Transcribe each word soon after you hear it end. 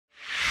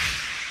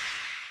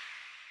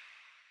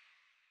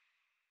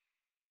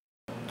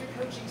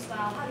coaching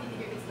style? How do you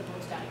think it gets the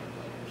most out of your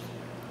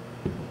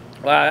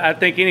players? Well, I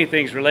think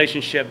anything's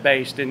relationship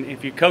based, and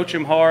if you coach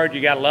them hard,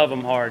 you got to love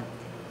them hard,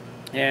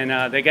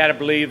 and they got to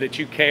believe that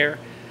you care,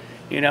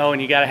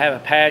 and you got to have a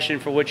passion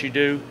for what you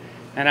do.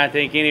 And I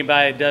think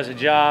anybody that does a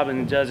job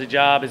and does a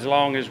job as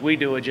long as we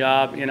do a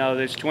job,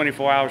 there's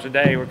 24 hours a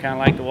day. We're kind of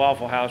like the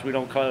Waffle House. We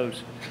don't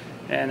close.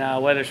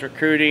 And whether it's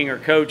recruiting or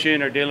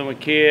coaching or dealing with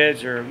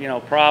kids or,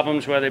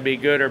 problems, whether it be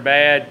good or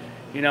bad,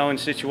 in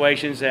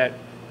situations that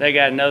they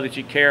got to know that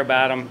you care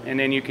about them, and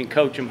then you can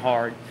coach them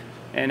hard.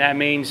 And that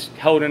means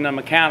holding them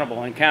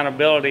accountable. And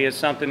accountability is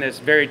something that's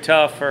very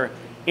tough for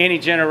any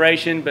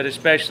generation, but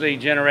especially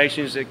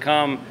generations that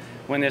come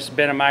when it's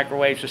been a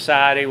microwave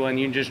society, when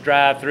you just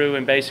drive through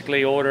and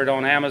basically order it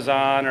on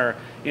Amazon, or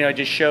it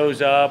just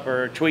shows up,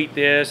 or tweet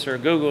this or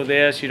Google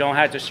this. You don't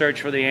have to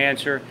search for the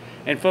answer.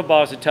 And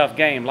football is a tough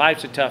game.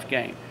 Life's a tough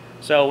game.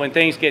 So when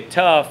things get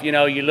tough, you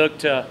look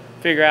to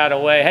figure out a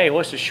way, hey,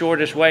 what's the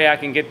shortest way I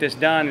can get this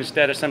done,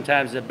 instead of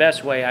sometimes the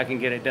best way I can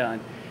get it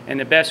done. And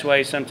the best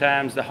way is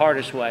sometimes the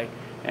hardest way.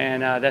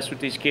 And that's what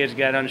these kids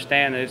got to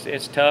understand.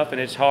 It's tough and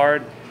it's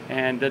hard,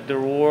 and the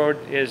reward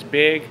is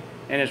big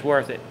and it's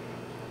worth it.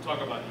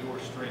 Talk about your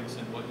strengths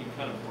and what you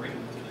kind of bring to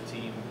the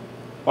team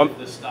with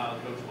this style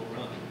coach will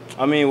run.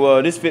 I mean,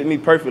 well, this fit me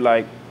perfect.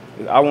 Like,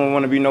 I wouldn't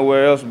want to be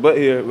nowhere else but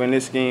here in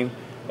this scheme.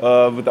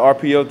 With the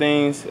RPO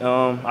things,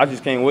 I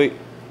just can't wait.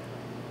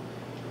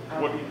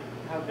 How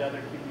the other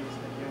QBs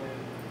been doing?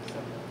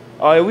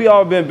 Oh, we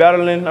all been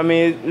battling. I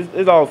mean,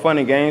 it's all fun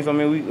and games. I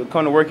mean, we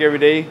come to work every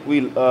day.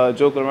 We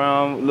joke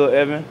around with little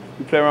Evan.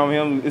 We play around with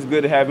him. It's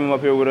good to have him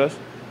up here with us.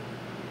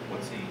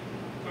 Coach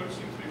seems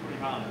to be pretty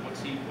high.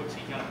 What's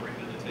he kind of bring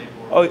to the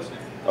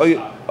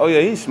table? Oh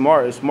yeah, he's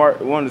smart.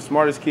 One of the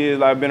smartest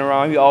kids I've been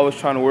around. He always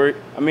trying to work.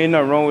 I mean,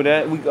 nothing wrong with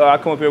that. I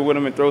come up here with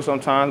him and throw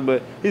sometimes,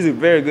 but he's a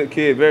very good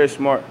kid, very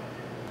smart.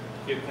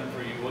 Caleb,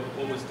 for you,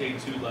 what was day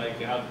 2 like?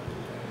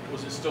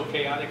 Was it still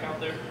chaotic out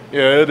there?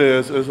 Yeah, it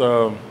is.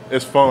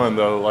 It's fun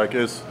though. Like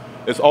it's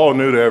all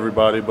new to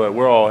everybody, but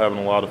we're all having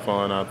a lot of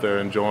fun out there,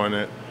 enjoying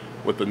it.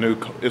 With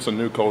it's a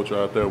new culture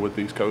out there with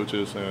these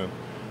coaches, and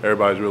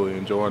everybody's really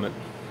enjoying it.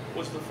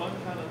 Was the fun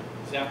kind of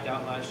zapped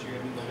out last year?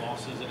 I mean, the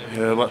losses and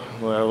everything. Yeah,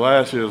 well,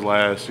 last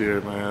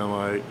year, man.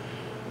 Like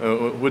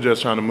we're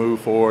just trying to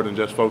move forward and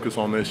just focus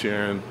on this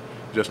year and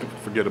just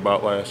forget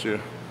about last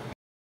year.